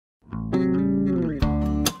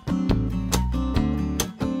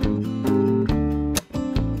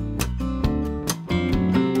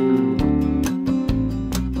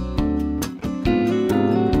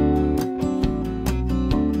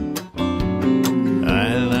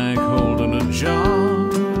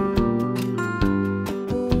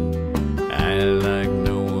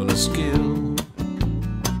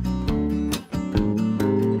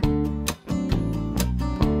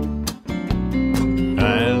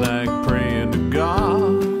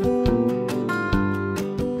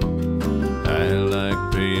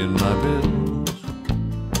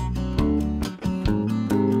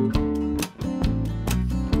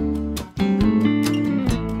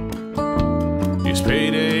It's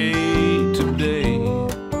payday today.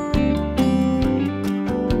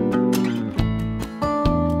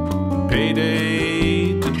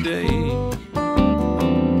 Payday today.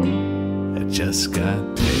 I just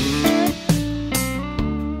got paid.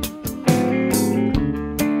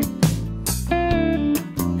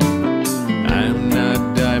 I'm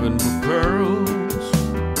not diving for pearls.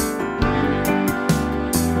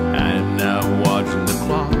 I'm not watching the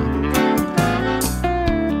clock.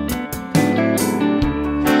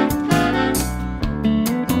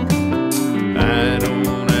 I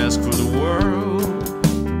don't ask for the world.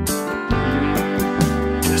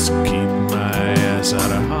 Just keep my ass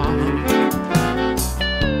out of harm.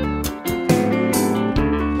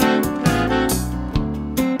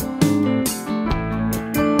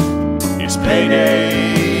 It's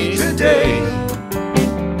payday today.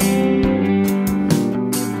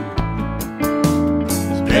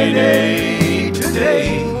 It's payday today.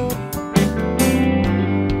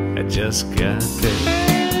 I just got paid.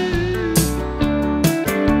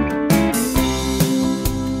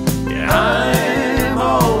 Yeah, I'm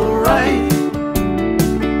alright.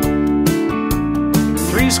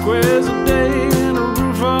 3 squares a day and a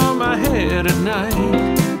roof on my head at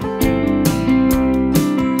night.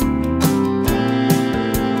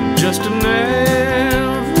 Just an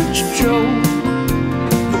average Joe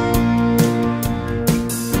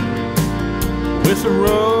with a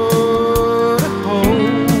road to hoe.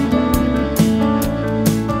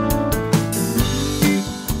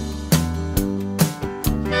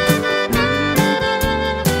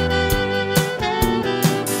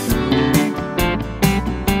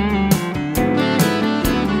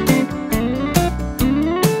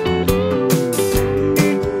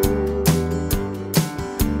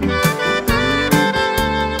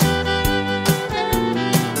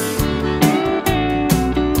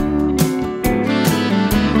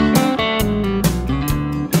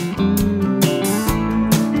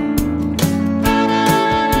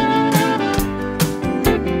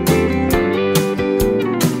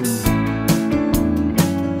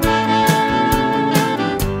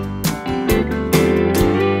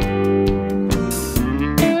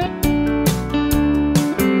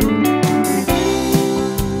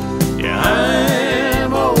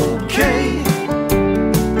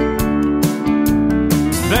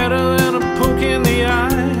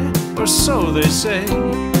 Or so they say.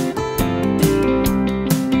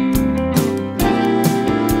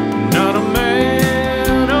 Not a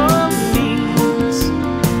man of means.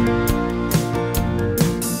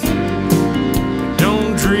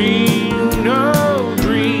 Don't dream no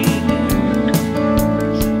dreams.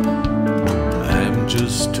 I'm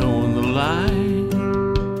just towing the line.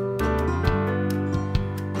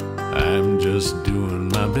 I'm just doing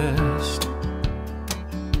my best.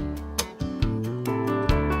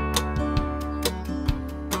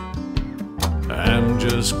 I'm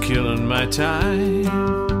just killing my time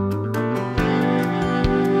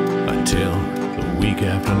until the week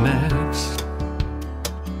after next.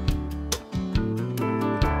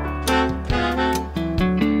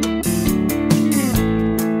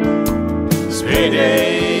 It's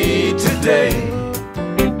payday today.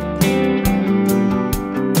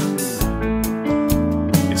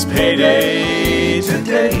 It's payday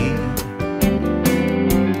today.